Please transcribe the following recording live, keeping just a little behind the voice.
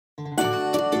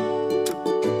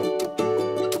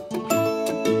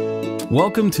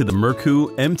Welcome to the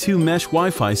Mercku M2 Mesh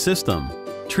Wi-Fi system.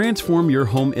 Transform your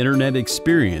home internet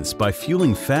experience by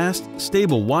fueling fast,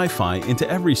 stable Wi-Fi into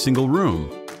every single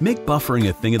room. Make buffering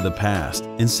a thing of the past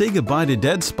and say goodbye to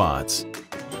dead spots.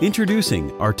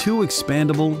 Introducing our two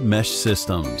expandable mesh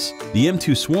systems, the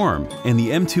M2 Swarm and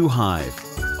the M2 Hive.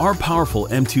 Our powerful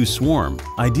M2 Swarm,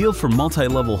 ideal for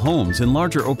multi-level homes and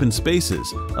larger open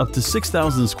spaces up to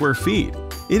 6,000 square feet.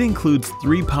 It includes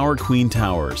 3 Power Queen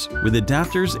towers with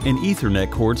adapters and Ethernet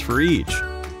cords for each.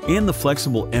 And the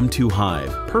flexible M2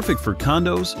 Hive, perfect for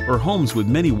condos or homes with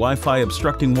many Wi-Fi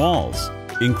obstructing walls.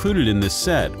 Included in this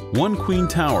set, 1 Queen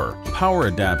tower, power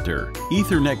adapter,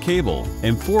 Ethernet cable,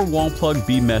 and 4 wall plug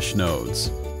B mesh nodes.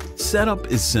 Setup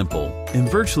is simple and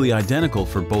virtually identical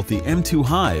for both the M2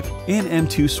 Hive and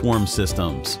M2 Swarm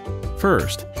systems.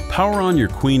 First, power on your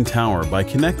Queen tower by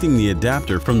connecting the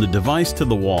adapter from the device to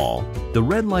the wall. The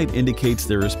red light indicates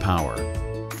there is power.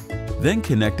 Then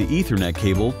connect the Ethernet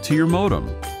cable to your modem.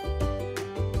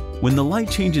 When the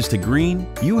light changes to green,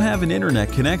 you have an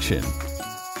internet connection.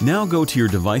 Now go to your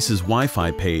device's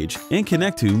Wi-Fi page and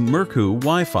connect to Mercku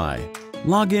Wi-Fi.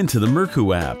 Log in to the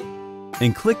Mercku app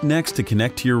and click Next to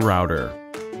connect to your router.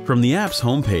 From the app's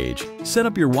homepage, set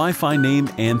up your Wi-Fi name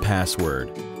and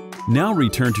password. Now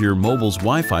return to your mobile's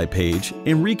Wi-Fi page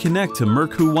and reconnect to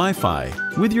Mercku Wi-Fi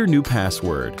with your new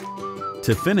password.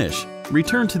 To finish,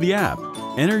 return to the app,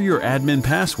 enter your admin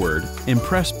password, and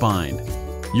press Bind.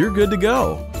 You're good to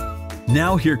go!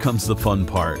 Now here comes the fun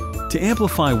part. To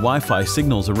amplify Wi-Fi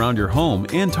signals around your home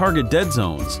and target dead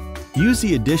zones, use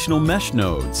the additional mesh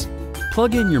nodes.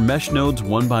 Plug in your mesh nodes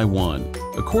one by one,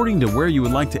 according to where you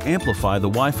would like to amplify the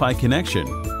Wi-Fi connection.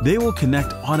 They will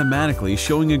connect automatically,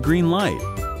 showing a green light.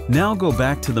 Now go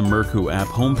back to the Mercku app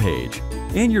homepage,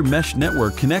 and your mesh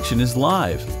network connection is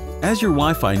live. As your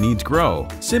Wi-Fi needs grow,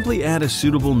 simply add a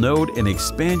suitable node and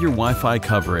expand your Wi-Fi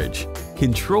coverage.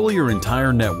 Control your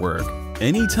entire network,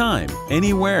 anytime,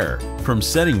 anywhere, from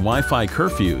setting Wi-Fi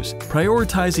curfews,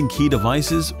 prioritizing key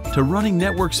devices, to running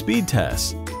network speed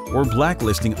tests, or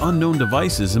blacklisting unknown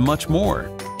devices and much more.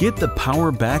 Get the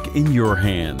power back in your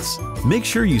hands. Make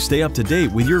sure you stay up to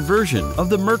date with your version of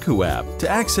the Mercku app to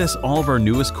access all of our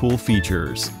newest cool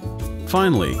features.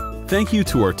 Finally, thank you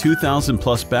to our 2,000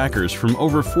 plus backers from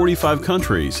over 45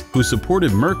 countries who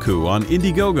supported Mercku on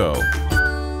Indiegogo.